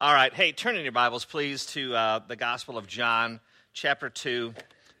right, hey, turn in your Bibles, please, to the Gospel of John, chapter 2,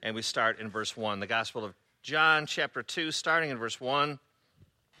 and we start in verse 1. The Gospel of John, chapter 2, starting in verse 1,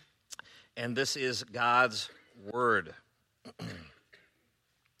 and this is God's Word.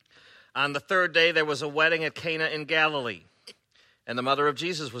 On the third day, there was a wedding at Cana in Galilee, and the mother of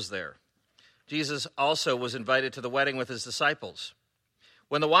Jesus was there. Jesus also was invited to the wedding with his disciples.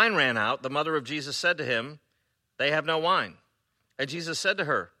 When the wine ran out, the mother of Jesus said to him, "They have no wine." And Jesus said to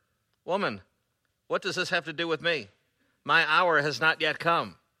her, "Woman, what does this have to do with me? My hour has not yet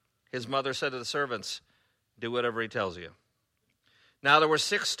come." His mother said to the servants, "Do whatever he tells you." Now there were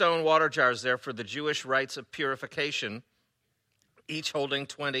 6 stone water jars there for the Jewish rites of purification, each holding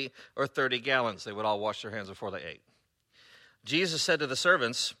 20 or 30 gallons. They would all wash their hands before they ate. Jesus said to the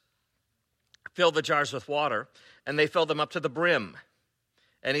servants, "Fill the jars with water," and they filled them up to the brim.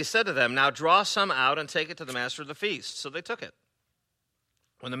 And he said to them, "Now draw some out and take it to the master of the feast." So they took it.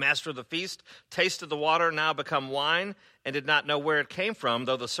 When the master of the feast tasted the water now become wine and did not know where it came from,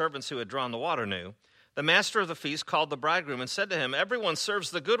 though the servants who had drawn the water knew, the master of the feast called the bridegroom and said to him, "Everyone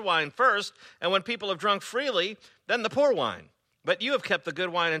serves the good wine first, and when people have drunk freely, then the poor wine. But you have kept the good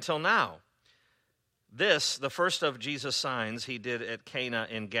wine until now." This, the first of Jesus' signs, he did at Cana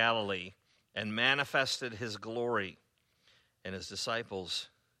in Galilee and manifested his glory, and his disciples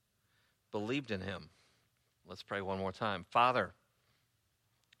believed in him. Let's pray one more time. Father,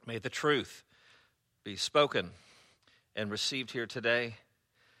 may the truth be spoken and received here today.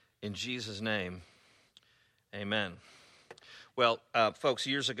 In Jesus' name, amen. Well, folks,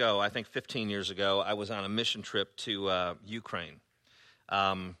 years ago, I think 15 years ago, I was on a mission trip to Ukraine.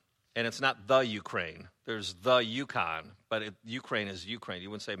 And it's not the Ukraine. There's the Yukon, but Ukraine is Ukraine. You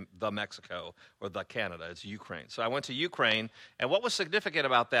wouldn't say the Mexico or the Canada. It's Ukraine. So I went to Ukraine, and what was significant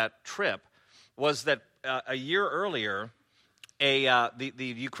about that trip was that a year earlier,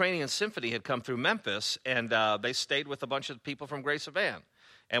 the Ukrainian Symphony had come through Memphis, and they stayed with a bunch of people from Grace Van.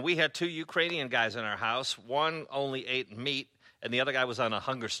 And we had 2 Ukrainian guys in our house. One only ate meat, and the other guy was on a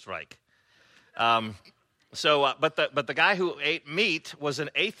hunger strike. But the guy who ate meat was an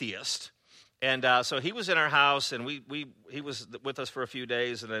atheist, and so he was in our house, and he was with us for a few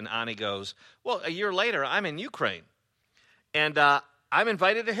days, and then Ani goes, "Well, a year later, I'm in Ukraine, and I'm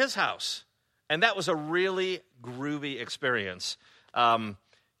invited to his house." And that was a really groovy experience.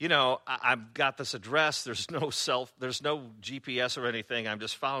 I've got this address. There's no GPS or anything. I'm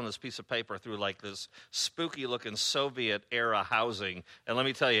just following this piece of paper through like this spooky-looking Soviet-era housing. And let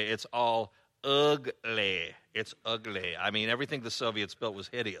me tell you, it's all ugly. It's ugly. I mean, everything the Soviets built was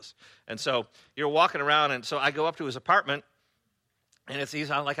hideous. And so you're walking around, and so I go up to his apartment, and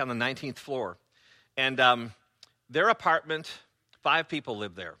he's on the 19th floor. And their apartment, 5 people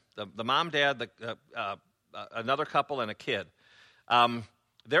live there. The mom, dad, another couple, and a kid.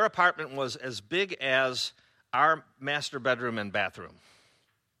 Their apartment was as big as our master bedroom and bathroom.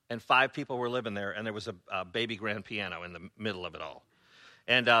 And 5 people were living there, and there was a baby grand piano in the middle of it all.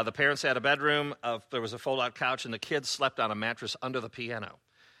 And the parents had a bedroom. There was a fold-out couch, and the kids slept on a mattress under the piano.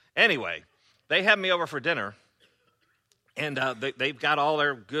 Anyway, they had me over for dinner, and they've got all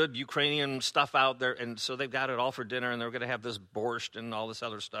their good Ukrainian stuff out there, and so they've got it all for dinner, and they're going to have this borscht and all this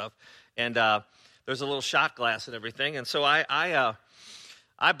other stuff. And there's a little shot glass and everything. And so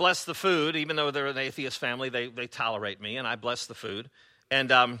I bless the food, even though they're an atheist family, they tolerate me, and I bless the food.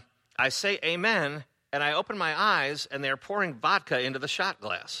 And I say amen, and I open my eyes, and they're pouring vodka into the shot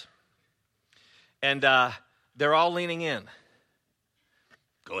glass. And they're all leaning in.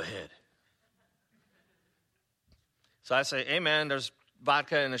 Go ahead. So I say amen, there's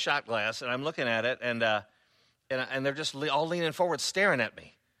vodka in a shot glass, and I'm looking at it, and they're just all leaning forward, staring at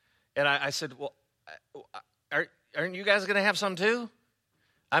me. And I said, "Well, aren't you guys going to have some too?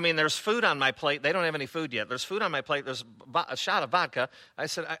 I mean, there's food on my plate. They don't have any food yet. There's food on my plate. There's a shot of vodka." I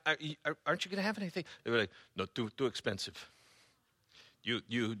said, "Aren't you going to have anything?" They were like, "No, too expensive. You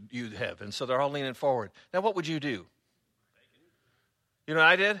have." And so they're all leaning forward. Now, what would you do? You know what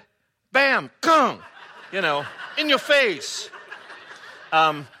I did? Bam, kung, in your face.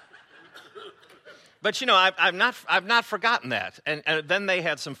 But I've not forgotten that. And then they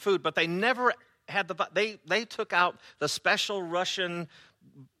had some food, but they never had they took out the special Russian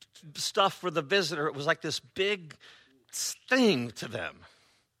stuff for the visitor. It was like this big thing to them.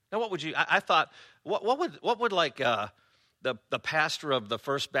 Now, what would you? I thought, what would like the pastor of the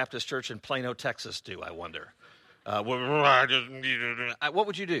First Baptist Church in Plano, Texas, do? I wonder. What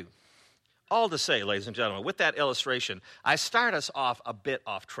would you do? All to say, ladies and gentlemen, with that illustration, I start us off a bit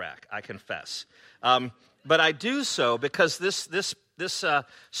off track, I confess. But I do so because this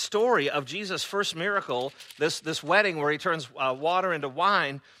story of Jesus' first miracle, this wedding where he turns water into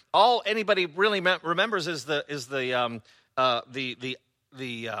wine, all anybody really remembers is the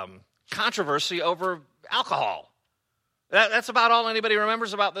controversy over alcohol. That's about all anybody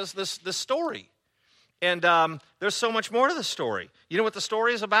remembers about this story. And there's so much more to the story. You know what the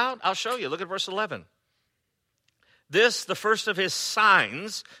story is about? I'll show you. Look at verse 11. This, the first of his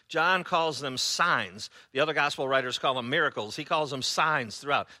signs, John calls them signs. The other gospel writers call them miracles. He calls them signs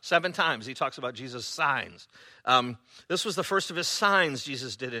throughout. 7 times he talks about Jesus' signs. This was the first of his signs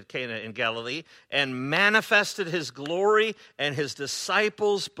Jesus did at Cana in Galilee and manifested his glory, and his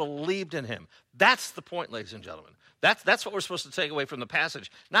disciples believed in him. That's the point, ladies and gentlemen. That's what we're supposed to take away from the passage.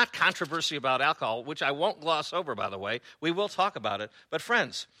 Not controversy about alcohol, which I won't gloss over, by the way. We will talk about it. But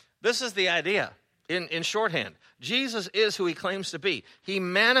friends, this is the idea. In shorthand, Jesus is who he claims to be. He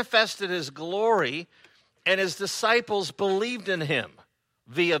manifested his glory, and his disciples believed in him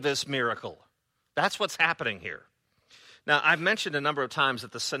via this miracle. That's what's happening here. Now, I've mentioned a number of times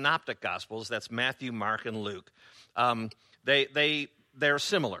that the synoptic gospels, that's Matthew, Mark, and Luke, they're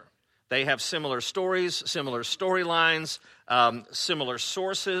similar. They have similar stories, similar storylines, similar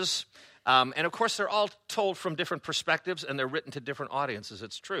sources. And of course, they're all told from different perspectives, and they're written to different audiences.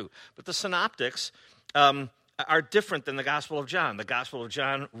 It's true. But the synoptics are different than the Gospel of John. The Gospel of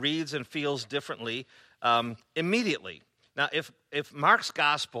John reads and feels differently immediately. Now, if Mark's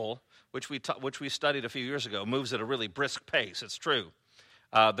Gospel, which we studied a few years ago, moves at a really brisk pace, it's true.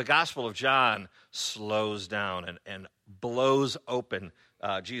 The Gospel of John slows down and blows open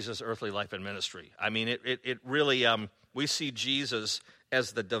Jesus' earthly life and ministry. I mean, it really, we see Jesus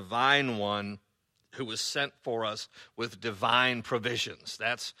as the divine one who was sent for us with divine provisions.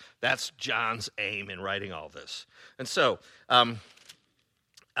 That's John's aim in writing all this. And so,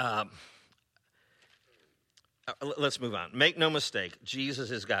 let's move on. Make no mistake,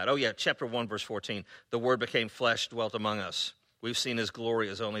 Jesus is God. Oh yeah, chapter 1, verse 14. The Word became flesh, dwelt among us. We've seen his glory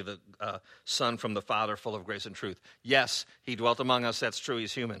as only the Son from the Father, full of grace and truth. Yes, he dwelt among us. That's true.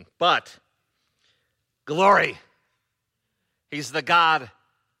 He's human. But glory. He's the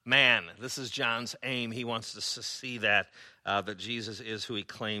God-man. This is John's aim. He wants us to see that Jesus is who he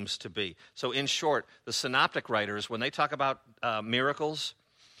claims to be. So in short, the synoptic writers, when they talk about miracles,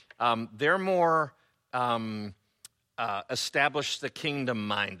 they're more established the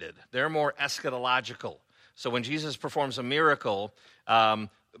kingdom-minded. They're more eschatological. So when Jesus performs a miracle,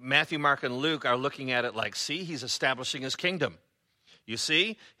 Matthew, Mark, and Luke are looking at it like, see, he's establishing his kingdom. You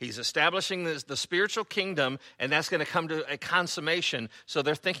see, he's establishing the spiritual kingdom, and that's going to come to a consummation. So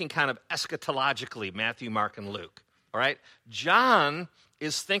they're thinking kind of eschatologically, Matthew, Mark, and Luke. All right? John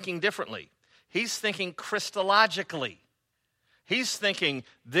is thinking differently. He's thinking Christologically. He's thinking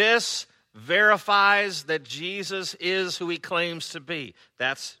this verifies that Jesus is who he claims to be.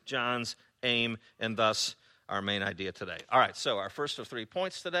 That's John's aim, and thus our main idea today. All right, so our first of 3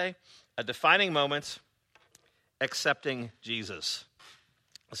 points today, a defining moment, accepting Jesus.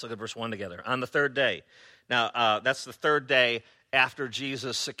 Let's look at verse 1 together. On the third day. Now, that's the third day after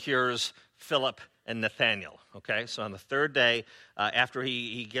Jesus secures Philip and Nathanael. Okay, so on the third day, after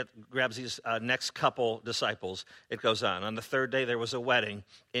he grabs these next couple disciples, it goes on. On the third day, there was a wedding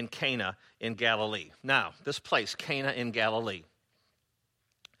in Cana in Galilee. Now, this place, Cana in Galilee,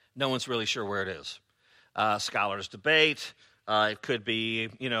 no one's really sure where it is. Scholars debate. It could be,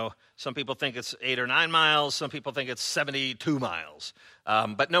 some people think it's 8 or 9 miles. Some people think it's 72 miles.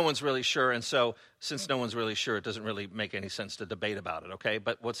 But no one's really sure. And so since no one's really sure, it doesn't really make any sense to debate about it, okay?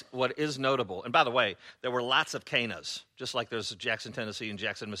 But what is notable, and by the way, there were lots of Canas, just like there's Jackson, Tennessee, and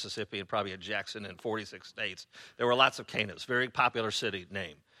Jackson, Mississippi, and probably a Jackson in 46 states. There were lots of Canas, very popular city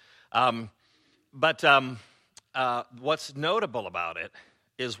name. But what's notable about it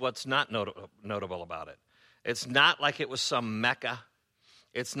is what's not notable about it. It's not like it was some Mecca.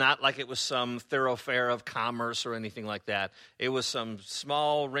 It's not like it was some thoroughfare of commerce or anything like that. It was some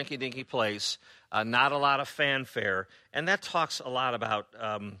small, rinky-dinky place, not a lot of fanfare. And that talks a lot about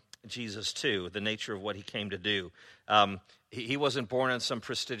Jesus, too, the nature of what he came to do. He wasn't born in some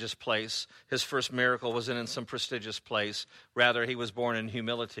prestigious place. His first miracle wasn't in some prestigious place. Rather, he was born in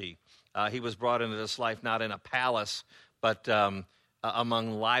humility. He was brought into this life not in a palace, but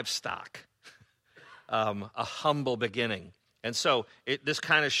among livestock. A humble beginning. And so this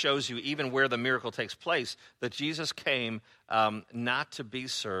kind of shows you, even where the miracle takes place, that Jesus came not to be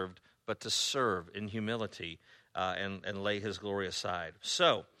served, but to serve in humility and lay his glory aside.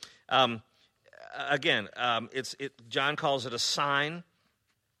 So, again, John calls it a sign.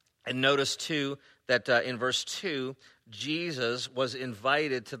 And notice, too, that in verse 2, Jesus was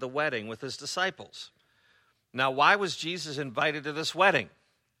invited to the wedding with his disciples. Now, why was Jesus invited to this wedding?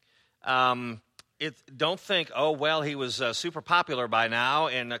 Don't think, oh, well, he was super popular by now,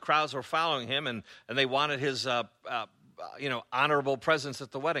 and the crowds were following him, and they wanted his honorable presence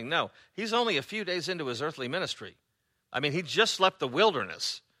at the wedding. No, he's only a few days into his earthly ministry. I mean, he just left the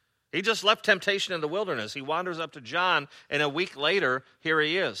wilderness. He just left temptation in the wilderness. He wanders up to John, and a week later, here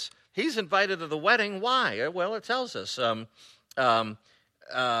he is. He's invited to the wedding. Why? Well, it tells us at the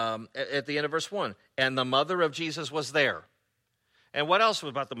end of verse 1. And the mother of Jesus was there. And what else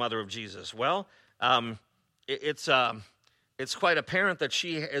about the mother of Jesus? Well, it's quite apparent that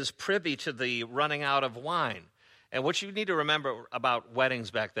she is privy to the running out of wine. And what you need to remember about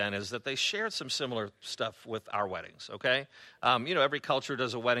weddings back then is that they shared some similar stuff with our weddings, okay? Every culture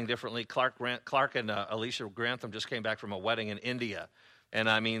does a wedding differently. Clark and Alicia Grantham just came back from a wedding in India. And,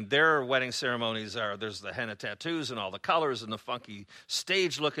 I mean, their wedding ceremonies there's the henna tattoos and all the colors and the funky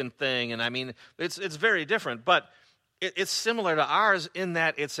stage-looking thing. And, I mean, it's very different. But it's similar to ours in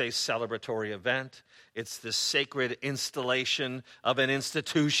that it's a celebratory event. It's the sacred installation of an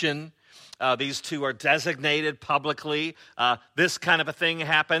institution. These two are designated publicly. This kind of a thing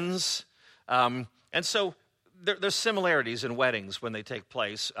happens. And so there's similarities in weddings when they take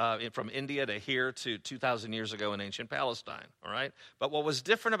place from India to here to 2,000 years ago in ancient Palestine, all right? But what was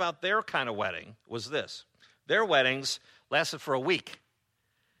different about their kind of wedding was this. Their weddings lasted for a week.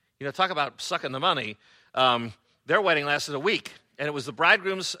 Talk about sucking the money. Their wedding lasted a week, and it was the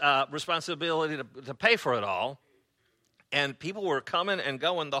bridegroom's responsibility to pay for it all, and people were coming and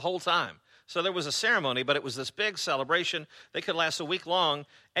going the whole time. So there was a ceremony, but it was this big celebration. They could last a week long,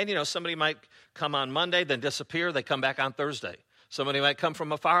 and, somebody might come on Monday, then disappear. They come back on Thursday. Somebody might come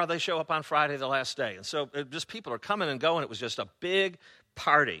from afar. They show up on Friday, the last day. And so just people are coming and going. It was just a big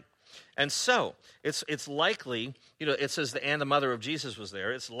party. And so it's likely, it says and the mother of Jesus was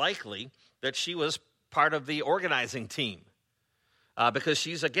there. It's likely that she was part of the organizing team because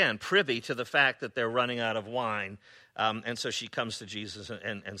she's, again, privy to the fact that they're running out of wine. And so she comes to Jesus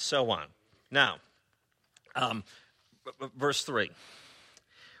and so on. Now, verse 3.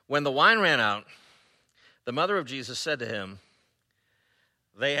 When the wine ran out, the mother of Jesus said to him,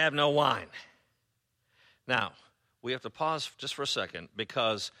 "They have no wine." Now, we have to pause just for a second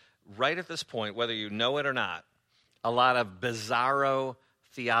because right at this point, whether you know it or not, a lot of bizarro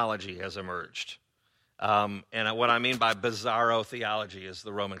theology has emerged. And what I mean by bizarro theology is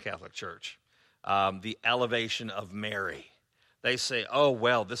the Roman Catholic Church, the elevation of Mary. They say, oh,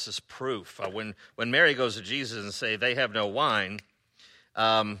 well, this is proof. When Mary goes to Jesus and say they have no wine,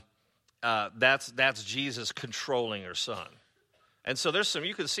 that's Jesus controlling her son. And so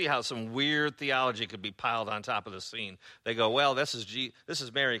you can see how some weird theology could be piled on top of the scene. They go, well, this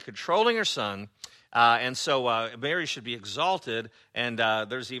is Mary controlling her son, and so Mary should be exalted, and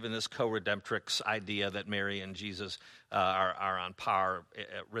there's even this co-redemptrix idea that Mary and Jesus are on par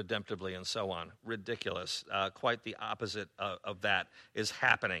redemptively and so on. Ridiculous. Quite the opposite of that is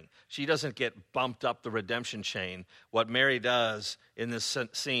happening. She doesn't get bumped up the redemption chain. What Mary does in this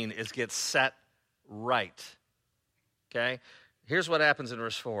scene is get set right. Okay? Here's what happens in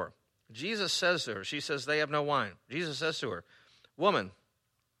verse 4. Jesus says to her, she says, they have no wine. Jesus says to her, woman,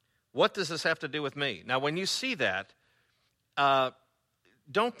 what does this have to do with me? Now, when you see that,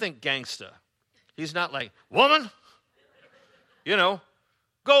 don't think gangsta. He's not like, woman,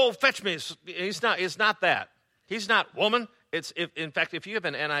 go fetch me. It's not that. He's not woman. In fact, if you have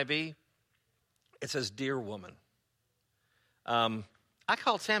an NIV, it says dear woman. I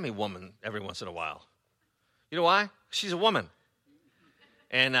call Tammy woman every once in a while. You know why? She's a woman.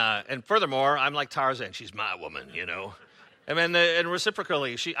 And furthermore, I'm like Tarzan. She's my woman, and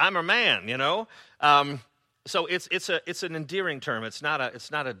reciprocally, I'm her man, So it's an endearing term. It's not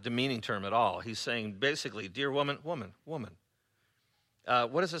a demeaning term at all. He's saying basically, dear woman. What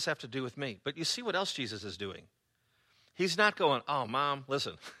does this have to do with me? But you see what else Jesus is doing. He's not going, oh, Mom,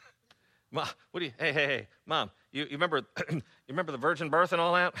 listen. Mom, hey, Mom, you remember the virgin birth and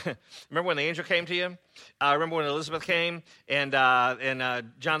all that? Remember when the angel came to you? Remember when Elizabeth came and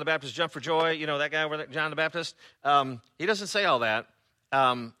John the Baptist jumped for joy? That guy over there, John the Baptist? He doesn't say all that.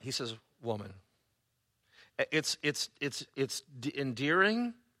 He says, woman. It's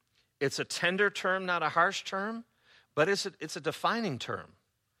endearing. It's a tender term, not a harsh term, but it's a defining term.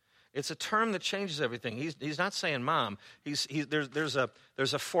 It's a term that changes everything. He's not saying mom. There's a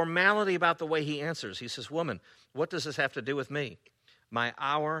formality about the way he answers. He says, woman, what does this have to do with me? My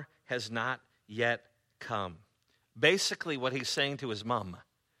hour has not yet come. Basically, what he's saying to his mom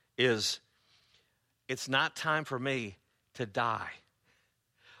is, it's not time for me to die.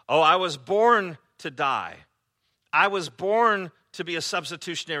 Oh, I was born to die. I was born to be a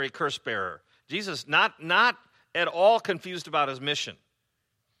substitutionary curse bearer. Jesus, not at all confused about his mission.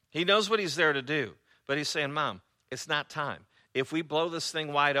 He knows what he's there to do, but he's saying, Mom, it's not time. If we blow this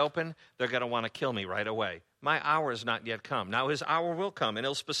thing wide open, they're going to want to kill me right away. My hour has not yet come. Now his hour will come, and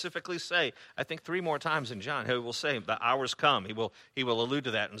he'll specifically say, I think 3 more times in John, he will say, the hour's come. He will allude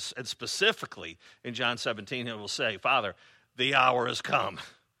to that, and specifically in John 17, he will say, Father, the hour has come.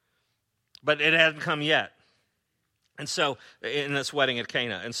 But it hadn't come yet. And so, in this wedding at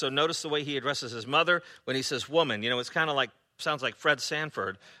Cana. And so notice the way he addresses his mother when he says woman. It's kind of like, sounds like Fred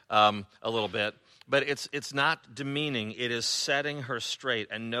Sanford a little bit. But it's not demeaning. It is setting her straight.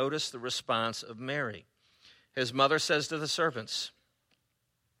 And notice the response of Mary. His mother says to the servants,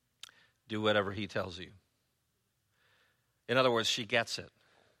 do whatever he tells you. In other words, she gets it.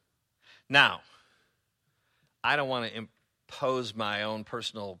 Now, I don't want to impose my own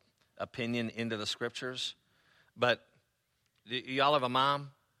personal opinion into the scriptures, but y'all have a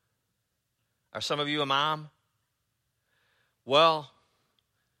mom? Are some of you a mom? Well,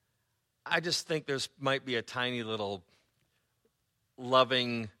 I just think there's might be a tiny little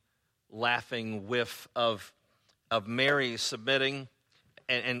loving, laughing whiff of Mary submitting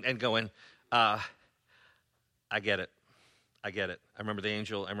and going, I get it. I get it. I remember the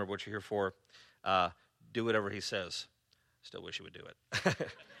angel. I remember what you're here for. Do whatever he says. Still wish you would do it.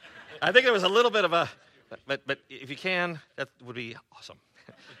 I think there was a little bit of a, but if you can, that would be awesome.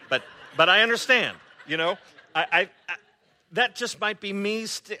 but I understand, I that just might be me.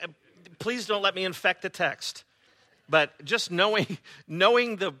 Please don't let me infect the text. But just knowing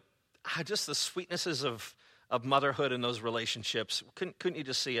the sweetnesses of motherhood in those relationships, couldn't you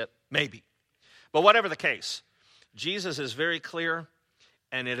just see it? Maybe. But whatever the case, Jesus is very clear,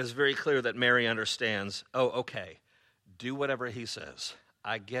 and it is very clear that Mary understands, oh, okay, do whatever he says.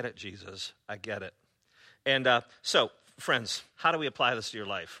 I get it, Jesus. I get it. And so, friends, how do we apply this to your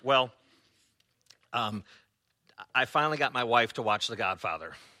life? Well, I finally got my wife to watch The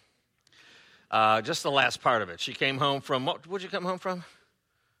Godfather. Just the last part of it. She came home from, where'd you come home from?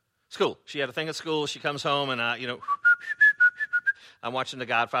 School. She had a thing at school. She comes home, and, I'm watching The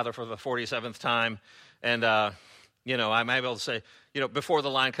Godfather for the 47th time. And, I'm able to say, before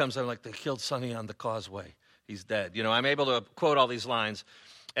the line comes, I'm like, they killed Sonny on the causeway. He's dead. I'm able to quote all these lines.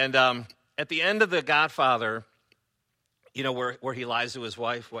 And at the end of The Godfather, where he lies to his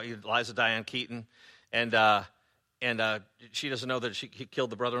wife, he lies to Diane Keaton, and she doesn't know that he killed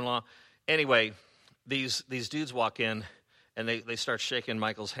the brother-in-law. Anyway, these dudes walk in, and they start shaking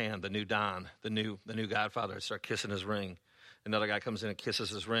Michael's hand, the new Don, the new Godfather. They start kissing his ring. Another guy comes in and kisses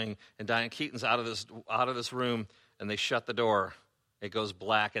his ring, and Diane Keaton's out of this room, and they shut the door. It goes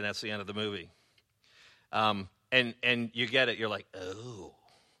black, and that's the end of the movie. And you get it. You're like, oh,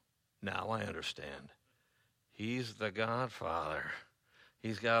 now I understand. He's the Godfather.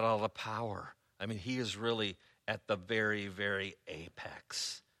 He's got all the power. I mean, he is really at the very, very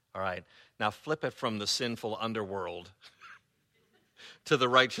apex. All right. Now flip it from the sinful underworld to the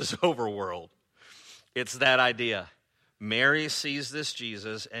righteous overworld. It's that idea. Mary sees this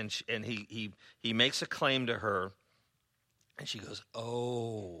Jesus, and he makes a claim to her, and she goes,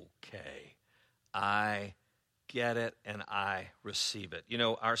 okay, I get it, and I receive it.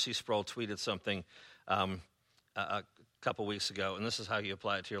 R.C. Sproul tweeted something a couple weeks ago, and this is how you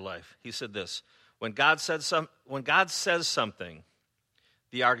apply it to your life. He said this: when God says something,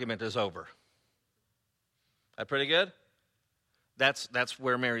 the argument is over. That pretty good? That's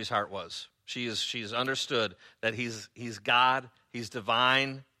where Mary's heart was. She's understood that he's God, he's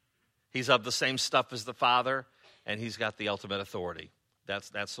divine, he's of the same stuff as the Father, and he's got the ultimate authority.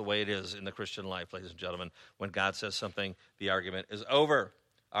 That's the way it is in the Christian life, ladies and gentlemen. When God says something, the argument is over.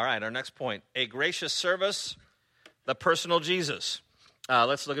 All right, our next point: a gracious service, the personal Jesus.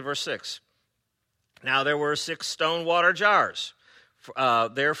 Let's look at verse 6. Now there were 6 stone water jars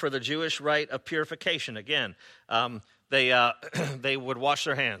there for the Jewish rite of purification. Again, they would wash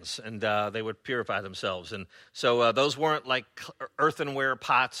their hands, and they would purify themselves. And so those weren't like earthenware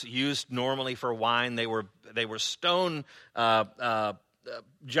pots used normally for wine. They were stone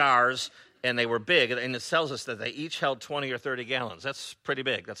jars, and they were big. And it tells us that they each held 20 or 30 gallons. That's pretty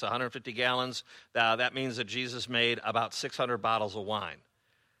big. That's 150 gallons. That means that Jesus made about 600 bottles of wine.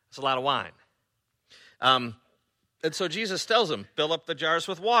 That's a lot of wine. And so Jesus tells them, fill up the jars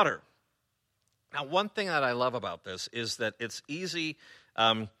with water. Now, one thing that I love about this is that it's easy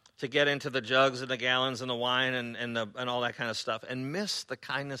to get into the jugs and the gallons and the wine and all that kind of stuff and miss the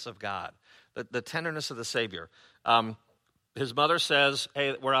kindness of God, the tenderness of the Savior. His mother says,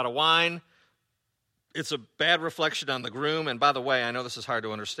 hey, we're out of wine. It's a bad reflection on the groom. And by the way, I know this is hard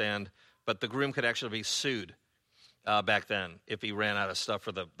to understand, but the groom could actually be sued back then if he ran out of stuff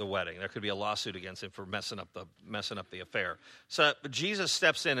for the wedding. There could be a lawsuit against him for messing up the affair. So Jesus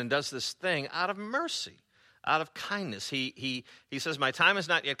steps in and does this thing out of mercy, out of kindness. He says, my time has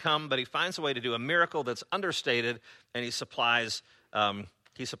not yet come, but he finds a way to do a miracle that's understated, and he supplies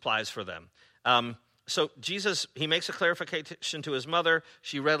for them. So Jesus, he makes a clarification to his mother.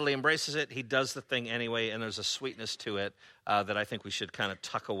 She readily embraces it. He does the thing anyway, and there's a sweetness to it that I think we should kind of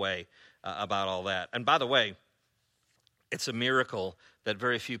tuck away about all that. And by the way, it's a miracle that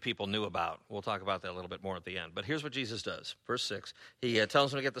very few people knew about. We'll talk about that a little bit more at the end. But here's what Jesus does. Verse 6, he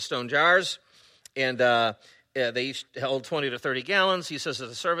tells them to get the stone jars, and they each held 20 to 30 gallons. He says to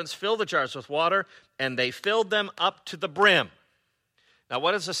the servants, fill the jars with water, and they filled them up to the brim. Now,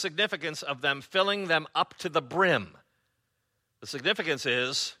 what is the significance of them filling them up to the brim? The significance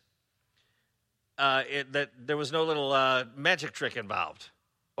is that there was no little magic trick involved.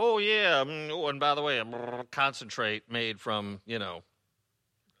 Oh, yeah, and by the way, concentrate made from,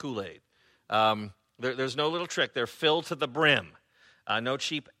 Kool-Aid. There's no little trick. They're filled to the brim. No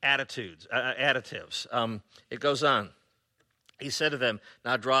cheap additives. It goes on. He said to them,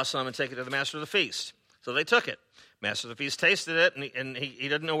 now draw some and take it to the master of the feast. So they took it. Master of the feast tasted it, and he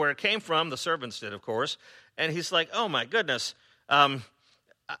didn't know where it came from. The servants did, of course. And he's like, oh, my goodness.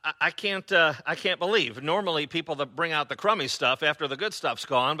 I can't believe. Normally, people that bring out the crummy stuff after the good stuff's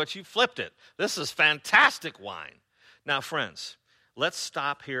gone, but you flipped it. This is fantastic wine. Now, friends, let's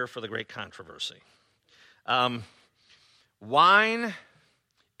stop here for the great controversy. Wine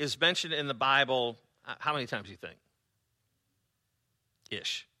is mentioned in the Bible, how many times do you think?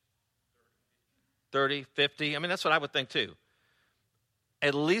 Ish. 30, 50? I mean, that's what I would think, too.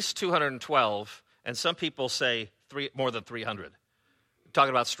 At least 212, and some people say more than 300.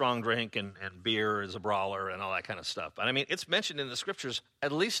 Talking about strong drink and beer as a brawler and all that kind of stuff. But I mean, it's mentioned in the scriptures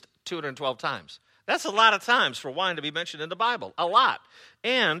at least 212 times. That's a lot of times for wine to be mentioned in the Bible. A lot.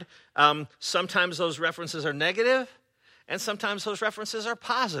 And sometimes those references are negative, and sometimes those references are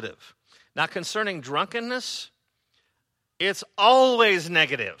positive. Now, concerning drunkenness, it's always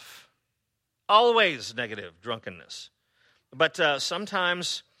negative. Always negative drunkenness. But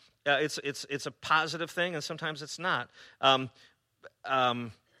sometimes it's a positive thing, and sometimes it's not. And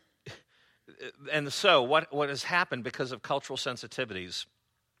so what has happened because of cultural sensitivities,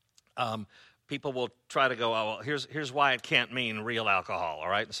 people will try to go, oh, well, here's why it can't mean real alcohol, all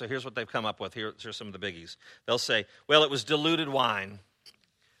right? And so here's what they've come up with. Here's some of the biggies. They'll say, well, it was diluted wine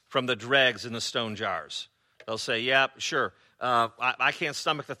from the dregs in the stone jars. They'll say, yeah, sure. I can't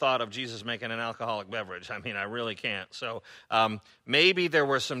stomach the thought of Jesus making an alcoholic beverage. I mean, I really can't. So maybe there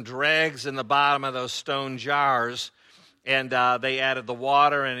were some dregs in the bottom of those stone jars, and they added the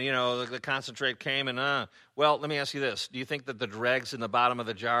water, and, the concentrate came, and, well, let me ask you this. Do you think that the dregs in the bottom of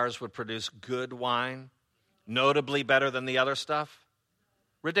the jars would produce good wine, notably better than the other stuff?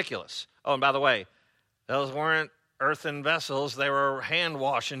 Ridiculous. Oh, and by the way, those weren't earthen vessels. They were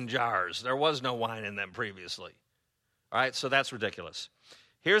hand-washing jars. There was no wine in them previously. All right, so that's ridiculous.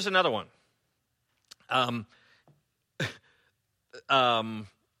 Here's another one.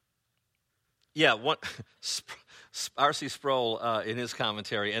 R.C. Sproul in his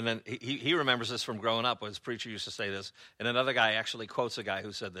commentary, and then he remembers this from growing up. His preacher used to say this, and another guy actually quotes a guy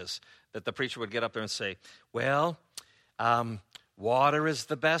who said this, that the preacher would get up there and say, well, water is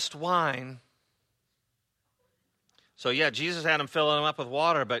the best wine. So, yeah, Jesus had him filling them up with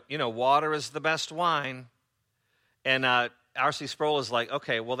water, but, water is the best wine. And R.C. Sproul is like,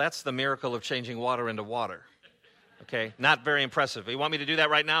 okay, well, that's the miracle of changing water into water. Okay, not very impressive. If you want me to do that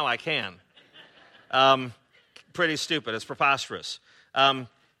right now, I can. Pretty stupid. It's preposterous.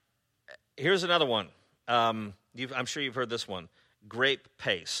 Here's another one. I'm sure you've heard this one. Grape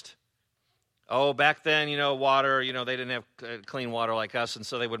paste. Oh, back then, water, they didn't have clean water like us, and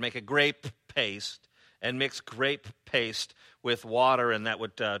so they would make a grape paste and mix grape paste with water, and that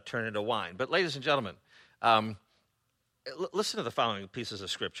would turn into wine. But ladies and gentlemen, listen to the following pieces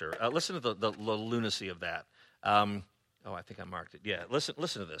of Scripture. Listen to the lunacy of that. I think I marked it. Yeah, listen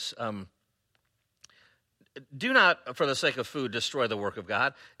to this. Do not, for the sake of food, destroy the work of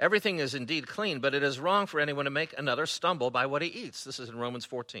God. Everything is indeed clean, but it is wrong for anyone to make another stumble by what he eats. This is in Romans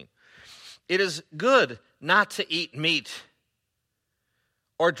 14. It is good not to eat meat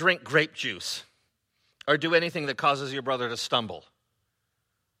or drink grape juice or do anything that causes your brother to stumble.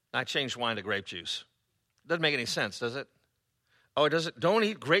 I changed wine to grape juice. Doesn't make any sense, does it? Oh, it doesn't. Don't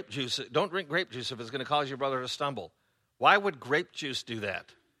eat grape juice. Don't drink grape juice if it's going to cause your brother to stumble. Why would grape juice do that?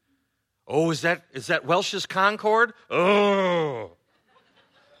 Oh, is that Welch's Concord? Oh.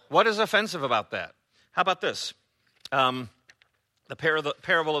 What is offensive about that? How about this? The The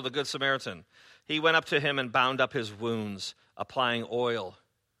parable of the Good Samaritan. He went up to him and bound up his wounds, applying oil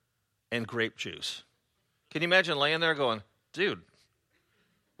and grape juice. Can you imagine laying there going, dude,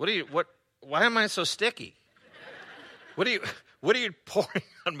 why am I so sticky? What are you pouring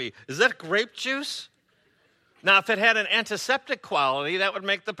on me? Is that grape juice? Now, if it had an antiseptic quality, that would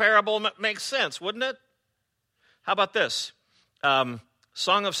make the parable make sense, wouldn't it? How about this?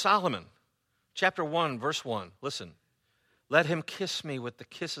 Song of Solomon, chapter 1, verse 1. Listen. Let him kiss me with the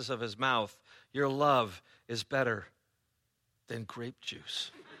kisses of his mouth. Your love is better than grape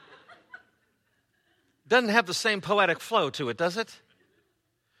juice. Doesn't have the same poetic flow to it, does it?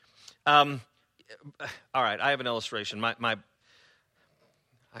 All right, I have an illustration. I'm not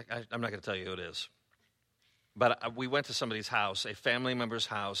going to tell you who it is. But we went to somebody's house, a family member's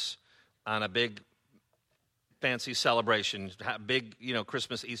house, on a big, fancy celebration, big,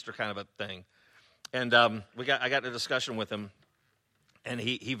 Christmas, Easter kind of a thing. And I got in a discussion with him, and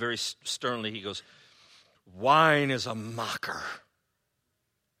he very sternly, he goes, wine is a mocker.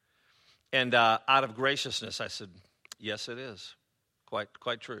 And out of graciousness, I said, yes, it is.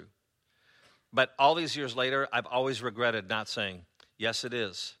 Quite true. But all these years later, I've always regretted not saying, yes, it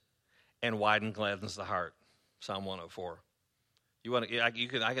is, and wine gladdens the heart, Psalm 104.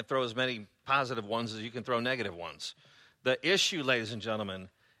 I can throw as many positive ones as you can throw negative ones. The issue, ladies and gentlemen,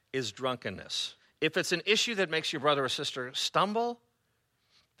 is drunkenness. If it's an issue that makes your brother or sister stumble,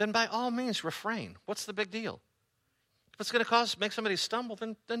 then by all means refrain. What's the big deal? If it's going to make somebody stumble,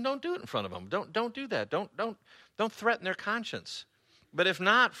 then don't do it in front of them. Don't do that. Don't threaten their conscience. But if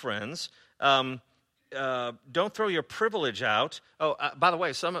not, friends, don't throw your privilege out. Oh, by the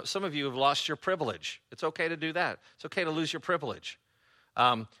way, some of you have lost your privilege. It's okay to do that. It's okay to lose your privilege.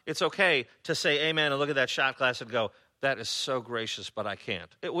 It's okay to say amen and look at that shot glass and go, that is so gracious, but I can't.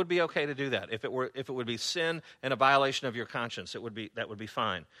 It would be okay to do that. If it would be sin and a violation of your conscience, that would be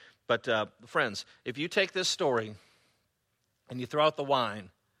fine. But friends, if you take this story and you throw out the wine,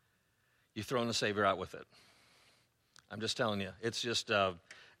 you've thrown the Savior out with it. I'm just telling you, it's just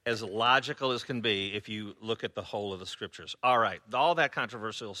as logical as can be if you look at the whole of the Scriptures. All right, all that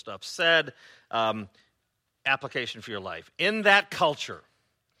controversial stuff said, application for your life. In that culture,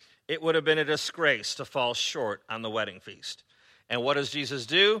 it would have been a disgrace to fall short on the wedding feast. And what does Jesus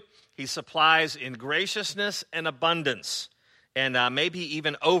do? He supplies in graciousness and abundance, and maybe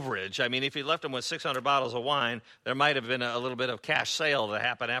even overage. I mean, if he left them with 600 bottles of wine, there might have been a little bit of cash sale that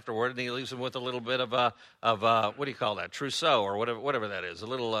happened afterward, and he leaves them with a little bit of what do you call that? Trousseau or whatever that is. A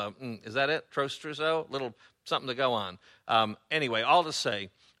little, is that it? Trousseau? Little something to go on. Anyway, all to say,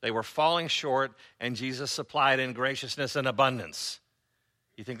 they were falling short, and Jesus supplied in graciousness and abundance.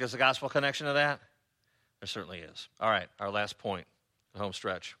 You think there's a gospel connection to that? There certainly is. All right, our last point, the home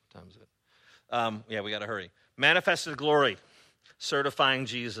stretch. What time is it? We got to hurry. Manifested glory, certifying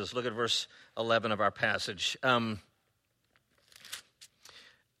Jesus. Look at verse 11 of our passage.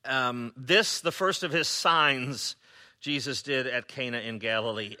 This, the first of his signs, Jesus did at Cana in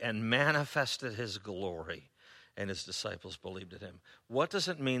Galilee and manifested his glory, and his disciples believed in him. What does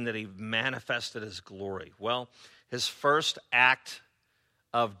it mean that he manifested his glory? Well, his first act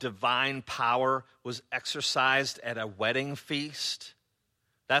of divine power was exercised at a wedding feast.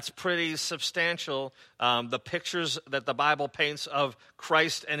 That's pretty substantial. The pictures that the Bible paints of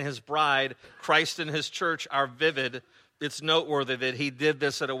Christ and his bride, Christ and his church, are vivid. It's noteworthy that he did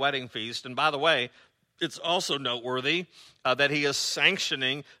this at a wedding feast. And by the way, it's also noteworthy that he is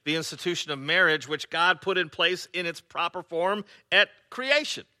sanctioning the institution of marriage, which God put in place in its proper form at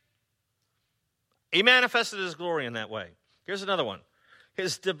creation. He manifested his glory in that way. Here's another one.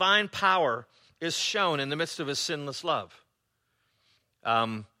 His divine power is shown in the midst of his sinless love.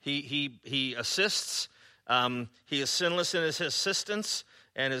 He assists. He is sinless in his assistance,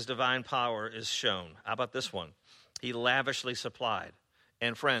 and his divine power is shown. How about this one? He lavishly supplied.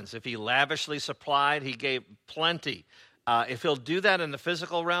 And friends, if he lavishly supplied, he gave plenty. If he'll do that in the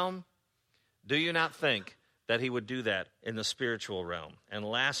physical realm, do you not think that he would do that in the spiritual realm? And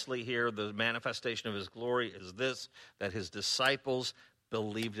lastly here, the manifestation of his glory is this, that his disciples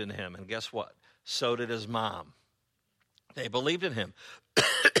believed in him. And guess what? So did his mom. They believed in him.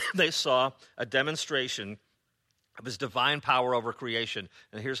 They saw a demonstration of his divine power over creation.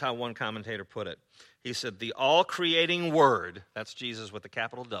 And here's how one commentator put it. He said, the all-creating Word, that's Jesus with the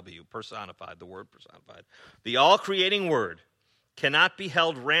capital W, personified, the Word personified. The all-creating Word cannot be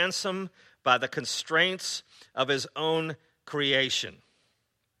held ransom by the constraints of his own creation.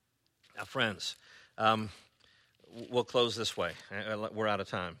 Now, friends, we'll close this way. We're out of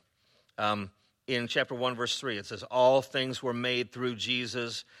time. in chapter 1, verse 3. It says, all things were made through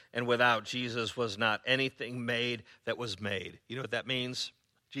Jesus, and without Jesus was not anything made that was made. You know what that means?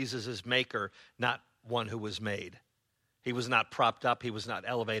 Jesus is maker, not one who was made. He was not propped up. He was not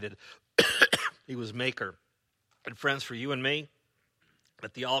elevated. He was maker. And friends, for you and me,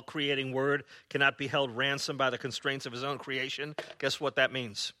 that the all-creating word cannot be held ransom by the constraints of his own creation, guess what that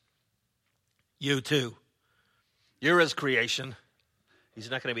means? You too. You're his creation. He's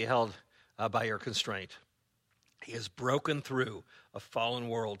not going to be held by your constraint. He has broken through a fallen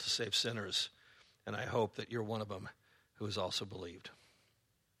world to save sinners, and I hope that you're one of them who has also believed.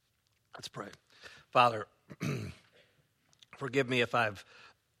 Let's pray. Father, forgive me if I've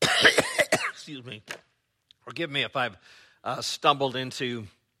excuse me. Forgive me if I've stumbled into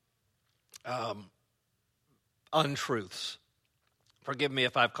untruths. Forgive me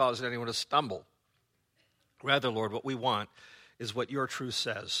if I've caused anyone to stumble. Rather, Lord, what we want is what your truth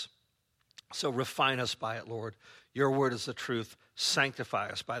says. So refine us by it, Lord. Your word is the truth. Sanctify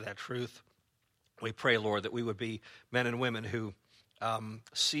us by that truth. We pray, Lord, that we would be men and women who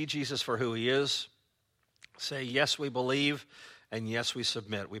see Jesus for who he is, say, yes, we believe, and yes, we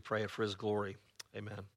submit. We pray it for his glory. Amen.